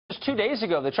Just 2 days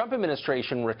ago, the Trump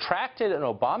administration retracted an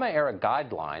Obama-era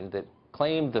guideline that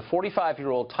claimed the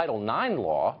 45-year-old Title IX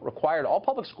law required all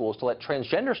public schools to let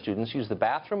transgender students use the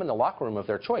bathroom and the locker room of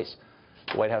their choice.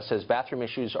 The White House says bathroom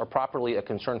issues are properly a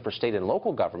concern for state and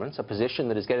local governments, a position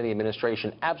that is getting the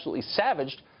administration absolutely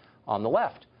savaged on the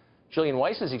left. Jillian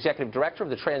Weiss is executive director of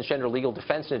the Transgender Legal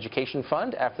Defense and Education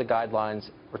Fund. After the guidelines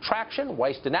retraction,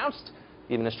 Weiss denounced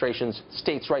the administration's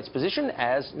states' rights position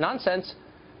as nonsense.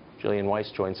 Jillian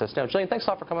Weiss joins us now. Jillian, thanks a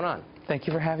lot for coming on. Thank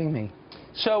you for having me.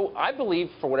 So I believe,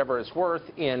 for whatever it's worth,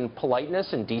 in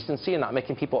politeness and decency and not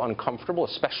making people uncomfortable,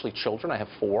 especially children. I have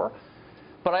 4.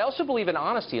 But I also believe in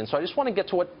honesty, and so I just want to get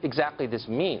to what exactly this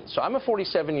means. So I'm a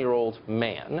 47-year-old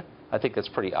man. I think that's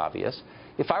pretty obvious.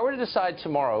 If I were to decide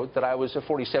tomorrow that I was a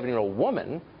 47-year-old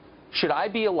woman, should I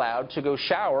be allowed to go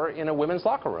shower in a women's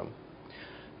locker room?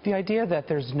 The idea that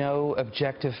there's no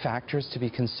objective factors to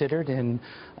be considered in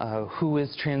who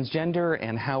is transgender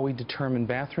and how we determine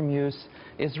bathroom use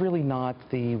is really not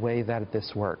the way that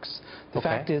this works. The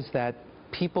fact is that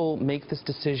people make this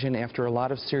decision after a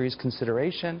lot of serious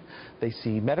consideration. They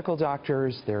see medical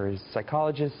doctors, there's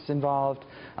psychologists involved,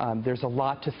 there's a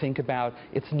lot to think about.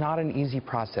 It's not an easy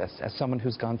process. As someone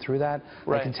who's gone through that,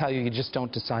 I can tell you, you just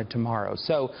don't decide tomorrow.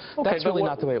 So that's really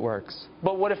not the way it works.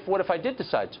 But what if I did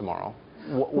decide tomorrow?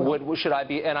 What should I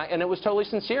be? And it was totally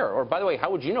sincere. Or, by the way,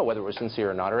 how would you know whether it was sincere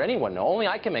or not, or anyone know? Only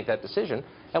I can make that decision.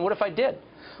 And what if I did?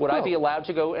 Would I be allowed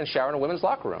to go and shower in a women's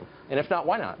locker room? And if not,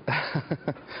 why not?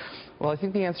 Well, I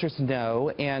think the answer is no.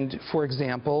 And, for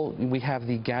example, we have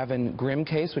the Gavin Grimm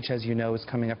case, which, as you know, is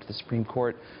coming up to the Supreme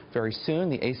Court very soon.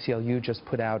 The ACLU just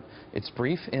put out its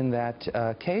brief in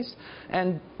that case.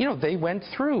 And, you know, they went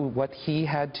through what he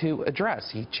had to address.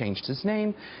 He changed his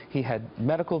name. He had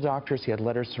medical doctors. He had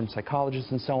letters from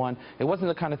psychologists and so on. It wasn't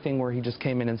the kind of thing where he just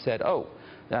came in and said, oh,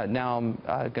 now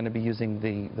I'm going to be using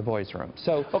the boys' room.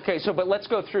 So but let's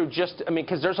go through just, I mean,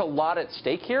 because there's a lot at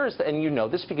stake here, and you know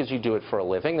this because you do it for a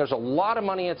living. There's a lot of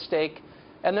money at stake,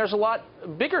 and there's a lot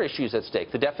bigger issues at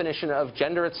stake. The definition of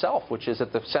gender itself, which is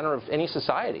at the center of any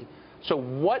society. So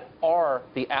what are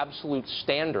the absolute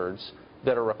standards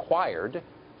that are required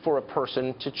for a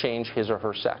person to change his or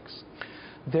her sex?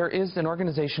 There is an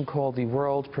organization called the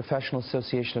World Professional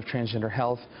Association of Transgender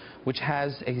Health, which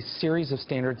has a series of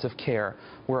standards of care.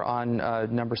 We're on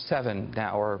number 7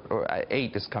 now, or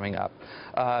 8 is coming up.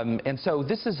 And so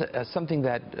this is something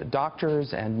that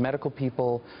doctors and medical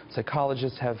people,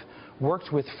 psychologists have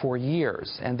worked with for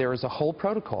years, and there is a whole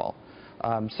protocol.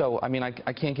 So, I mean,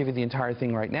 I can't give you the entire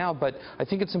thing right now, but I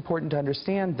think it's important to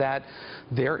understand that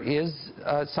there is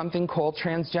something called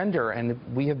transgender, and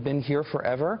we have been here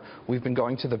forever. We've been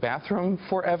going to the bathroom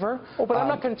forever. Oh, but I'm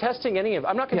not contesting any of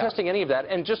any of that.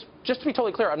 And just to be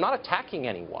totally clear, I'm not attacking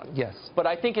anyone. Yes. But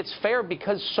I think it's fair,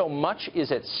 because so much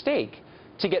is at stake,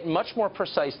 to get much more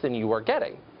precise than you are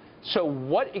getting. So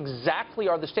what exactly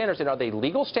are the standards? And are they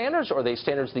legal standards, or are they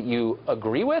standards that you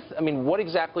agree with? I mean, what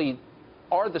exactly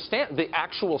are the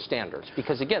actual standards?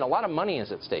 Because, again, a lot of money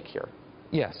is at stake here.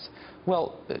 Yes.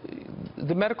 Well,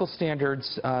 the medical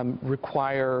standards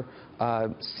require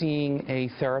seeing a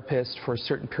therapist for a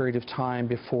certain period of time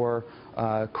before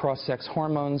cross-sex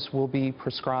hormones will be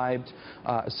prescribed,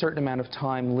 a certain amount of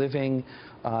time living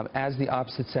as the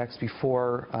opposite sex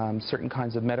before certain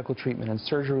kinds of medical treatment and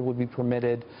surgery would be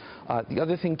permitted. The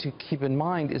other thing to keep in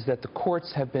mind is that the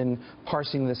courts have been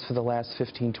parsing this for the last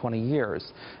 15, 20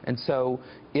 years. And so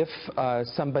if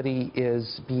somebody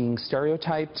is being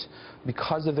stereotyped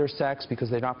because of their sex, because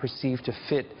they're not perceived to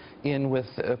fit in with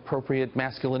appropriate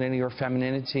masculinity or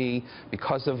femininity,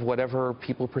 because of whatever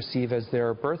people perceive as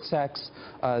their birth sex,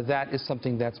 that is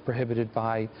something that's prohibited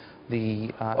by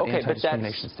the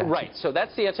anti-discrimination statute. Right, so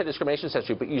that's the anti-discrimination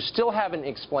statute, but you still haven't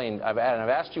explained, and I've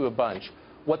asked you a bunch,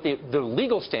 what the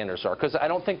legal standards are, because I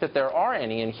don't think that there are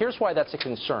any, and here's why that's a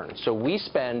concern. So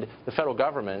the federal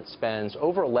government spends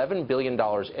over $11 billion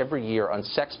every year on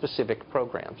sex-specific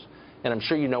programs, and I'm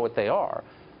sure you know what they are.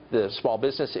 The Small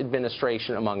Business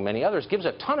Administration, among many others, gives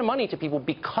a ton of money to people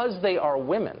because they are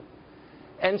women.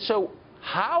 And so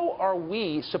how are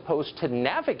we supposed to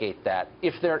navigate that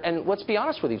if and let's be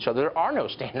honest with each other, there are no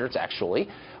standards, actually,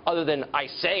 other than I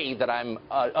say that I'm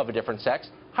of a different sex.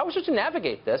 How are we supposed to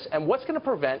navigate this, and what's going to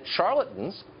prevent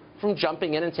charlatans from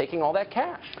jumping in and taking all that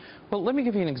cash? Well, let me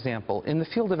give you an example. In the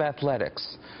field of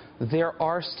athletics, There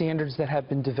are standards that have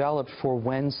been developed for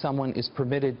when someone is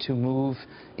permitted to move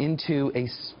into a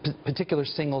particular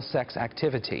single-sex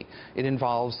activity. It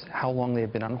involves how long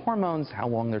they've been on hormones, how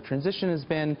long their transition has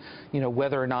been,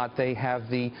 whether or not they have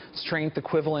the strength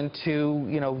equivalent to,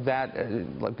 that,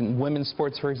 like in women's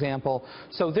sports, for example.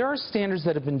 So there are standards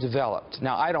that have been developed.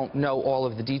 Now, I don't know all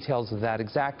of the details of that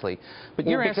exactly, but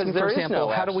you're asking, for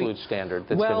example, how do we... Because there is no absolute standard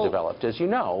that's been developed, as you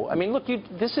know. I mean, look,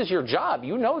 this is your job.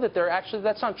 You know that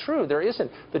that's not true. There isn't.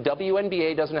 The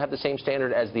WNBA doesn't have the same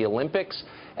standard as the Olympics,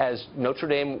 as Notre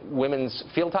Dame women's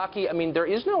field hockey. I mean, there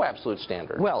is no absolute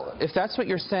standard. Well, if that's what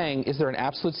you're saying, is there an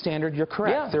absolute standard? You're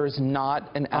correct. Yeah. There is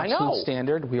not an absolute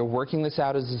standard. We are working this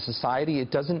out as a society. It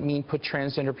doesn't mean put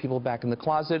transgender people back in the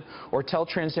closet or tell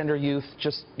transgender youth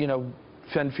just,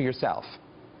 fend for yourself.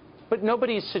 But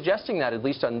nobody's suggesting that, at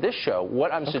least on this show.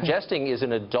 What I'm suggesting is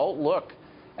an adult look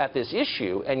at this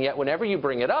issue, and yet whenever you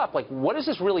bring it up, like, what does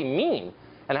this really mean?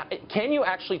 And can you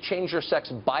actually change your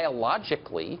sex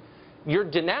biologically? You're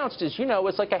denounced as,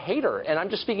 as like a hater. And I'm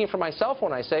just speaking for myself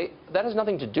when I say that has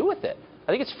nothing to do with it.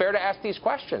 I think it's fair to ask these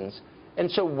questions.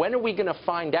 And so when are we going to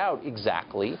find out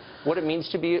exactly what it means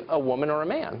to be a woman or a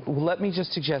man? Let me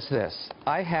just suggest this.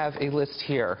 I have a list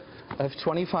here of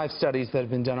 25 studies that have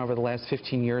been done over the last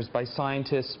 15 years by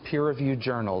scientists, peer-reviewed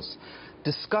journals,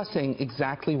 discussing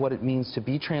exactly what it means to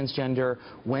be transgender,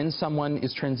 when someone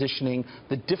is transitioning,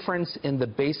 the difference in the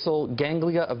basal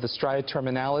ganglia of the stria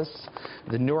terminalis,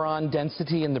 the neuron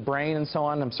density in the brain, and so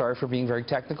on. I'm sorry for being very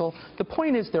technical. The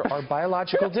point is there are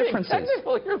biological differences. I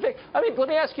mean, let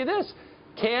me ask you this.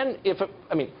 Can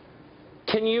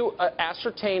you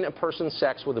ascertain a person's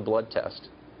sex with a blood test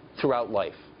throughout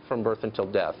life, from birth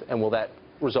until death, and will that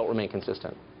result remain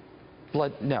consistent?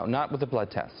 No, not with a blood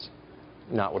test.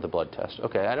 Not with a blood test.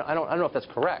 Okay, I don't know if that's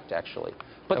correct, actually.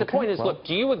 But the point is, look,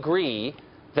 do you agree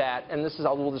that, and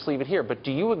we'll just leave it here, but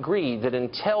do you agree that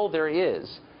until there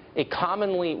is a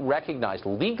commonly recognized,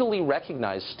 legally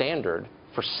recognized standard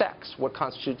for sex, what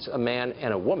constitutes a man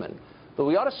and a woman, that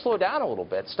we ought to slow down a little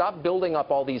bit, stop building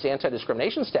up all these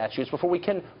anti-discrimination statutes before we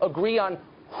can agree on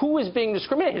who is being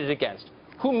discriminated against,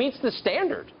 who meets the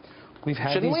standard? We've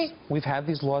had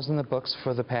these laws in the books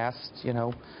for the past,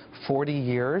 40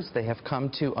 years. They have come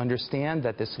to understand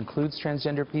that this includes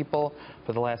transgender people.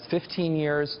 For the last 15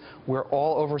 years, we're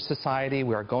all over society.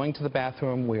 We are going to the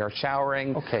bathroom. We are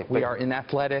showering. We are in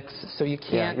athletics. So you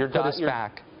can't put us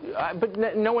back.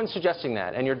 But no one's suggesting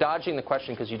that, and you're dodging the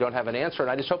question because you don't have an answer,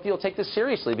 and I just hope you'll take this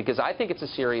seriously, because I think it's a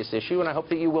serious issue, and I hope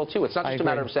that you will too. It's not just a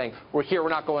matter of saying, we're here, we're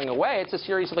not going away. It's a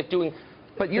series of, like, doing...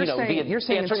 But you're saying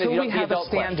until we have a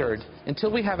standard,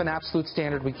 until we have an absolute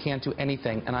standard, we can't do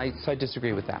anything, and so I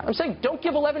disagree with that. I'm saying don't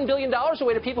give $11 billion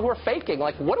away to people who are faking.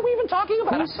 Like, what are we even talking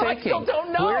about? Who's faking? I still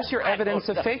don't know. Where's your evidence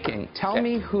of faking? Tell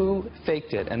me who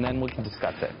faked it, and then we can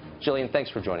discuss it. Jillian,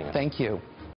 thanks for joining us. Thank you.